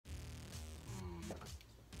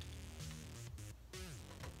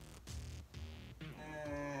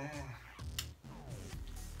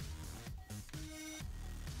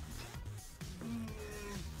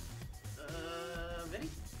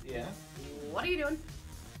Yeah? What are you doing?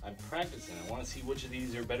 I'm practicing. I want to see which of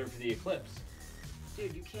these are better for the eclipse.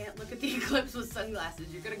 Dude, you can't look at the eclipse with sunglasses.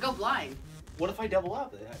 You're gonna go blind. What if I double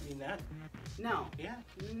up? I mean, that... No. Yeah.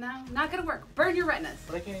 No, not gonna work. Burn your retinas.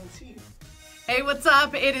 But I can't even see. Hey, what's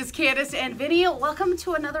up? It is Candace and Vinny. Welcome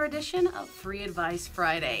to another edition of Free Advice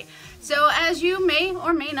Friday. So as you may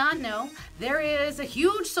or may not know, there is a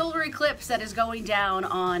huge solar eclipse that is going down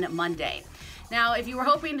on Monday. Now, if you were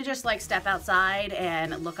hoping to just like step outside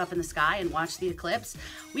and look up in the sky and watch the eclipse,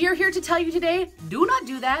 we are here to tell you today, do not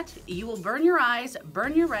do that. You will burn your eyes,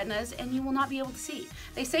 burn your retinas, and you will not be able to see.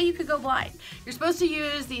 They say you could go blind. You're supposed to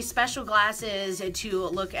use these special glasses to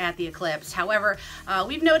look at the eclipse. However,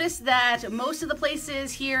 we've noticed that most of the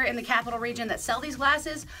places here in the capital region that sell these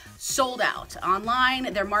glasses sold out.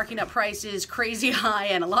 Online, they're marking up prices crazy high,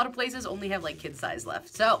 and a lot of places only have like kid size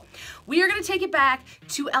left. So we are gonna take it back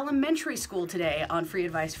to elementary school today on Free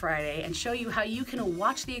Advice Friday and show you how you can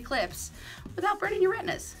watch the eclipse without burning your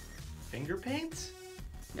retinas. Finger paints?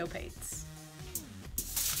 No paints.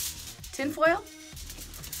 Tin foil,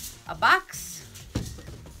 a box,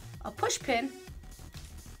 a push pin,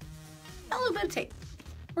 a little bit of tape.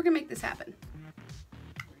 We're gonna make this happen.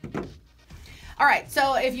 All right,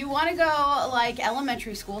 so if you want to go like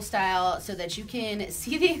elementary school style so that you can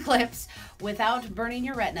see the eclipse without burning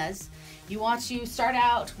your retinas, you want to start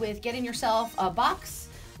out with getting yourself a box.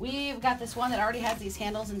 We've got this one that already has these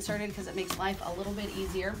handles inserted because it makes life a little bit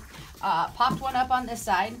easier. Popped one up on this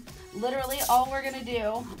side. Literally all we're gonna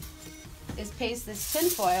do is paste this tin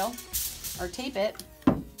foil or tape it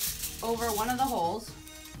over one of the holes.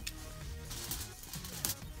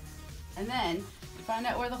 And then you find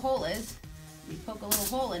out where the hole is. You poke a little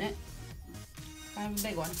hole in it, kind of a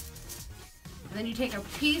big one. And then you take a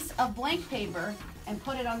piece of blank paper and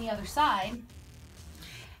put it on the other side.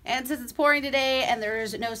 And since it's pouring today and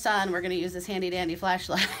there's no sun, we're gonna use this handy dandy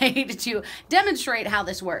flashlight to demonstrate how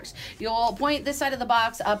this works. You'll point this side of the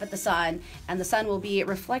box up at the sun, and the sun will be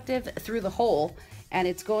reflective through the hole, and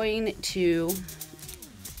it's going to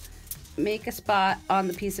make a spot on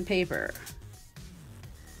the piece of paper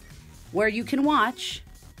where you can watch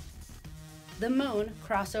the moon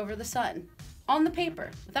cross over the sun on the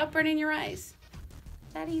paper without burning your eyes.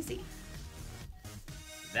 That easy.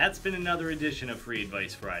 That's been another edition of Free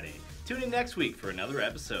Advice Friday. Tune in next week for another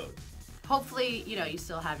episode. Hopefully, you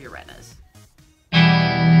still have your retinas.